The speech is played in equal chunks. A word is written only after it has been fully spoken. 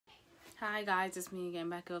Hi guys, it's me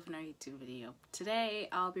again, back with another YouTube video. Today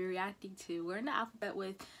I'll be reacting to Learn the Alphabet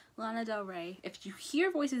with Lana Del Rey. If you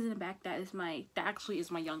hear voices in the back, that actually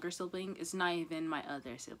is my younger sibling. It's not even my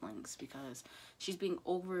other siblings because she's being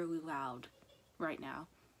overly loud right now.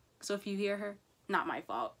 So if you hear her, not my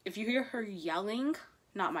fault. If you hear her yelling,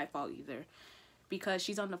 not my fault either, because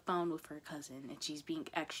she's on the phone with her cousin and she's being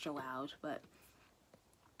extra loud. But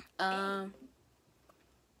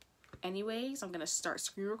anyways, I'm gonna start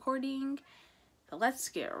screen recording. Let's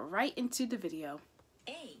get right into the video.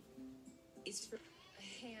 A is for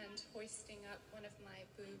A hand hoisting up one of my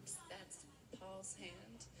boobs. That's Paul's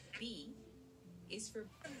hand. B is for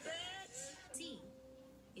C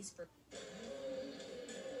is for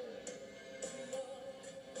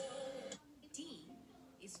D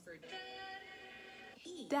is for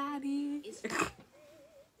E Daddy. is for F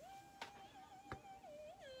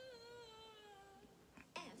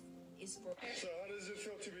is for So how does it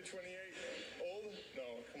feel to be 28? Old? No,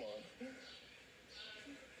 come on.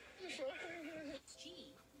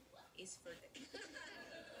 G is for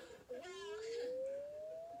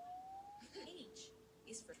H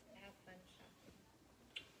is for Have fun shopping.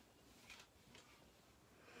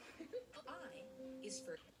 I is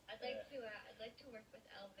for I'd like to work with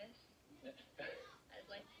Elvis. I'd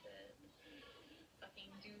like to fucking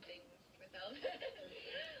do things with Elvis.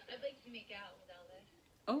 I'd like to make out with Elvis.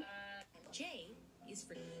 Oh. J is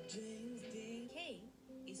for K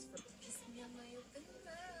is for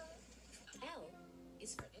L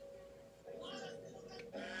is for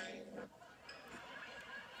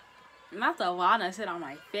Not the Lana sit on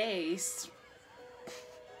my face.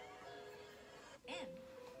 M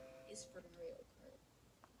is for Mario Kart.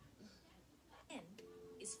 N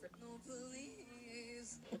is for no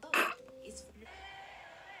please. O is for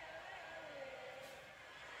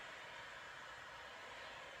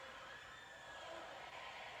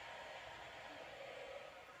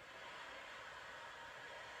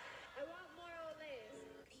I want more Olays.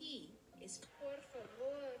 P is for Por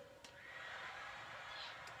favor.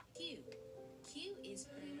 Q. Q is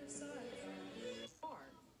for R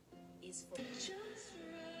is for S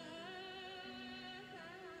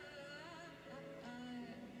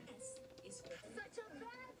is for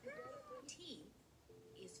T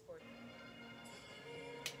is for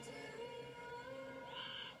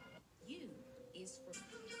U is for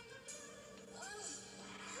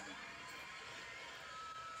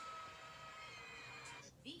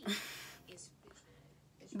V is for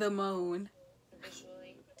The moan.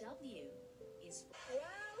 Visually. W is for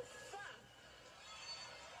Well, fuck.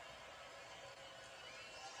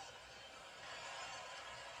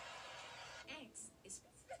 X is for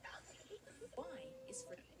Y is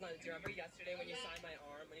for Lana, do you remember yesterday when you signed my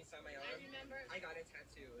arm? I remember. I got it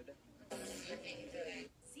tattooed.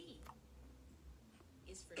 Z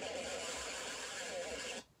is for I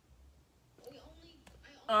only for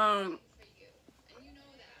you, and you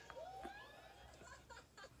know that.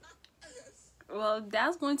 Well,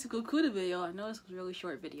 that's going to conclude the video. I know this was a really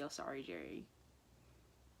short video. Sorry, Jerry.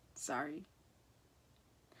 Sorry.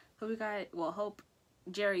 Hope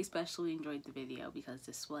Jerry especially enjoyed the video because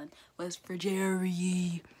this one was for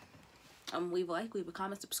Jerry. Leave a like, leave a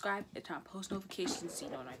comment, subscribe, and turn on post notifications so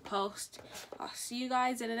you know when I post. I'll see you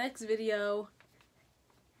guys in the next video.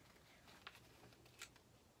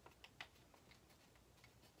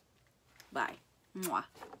 Bye. Mwah.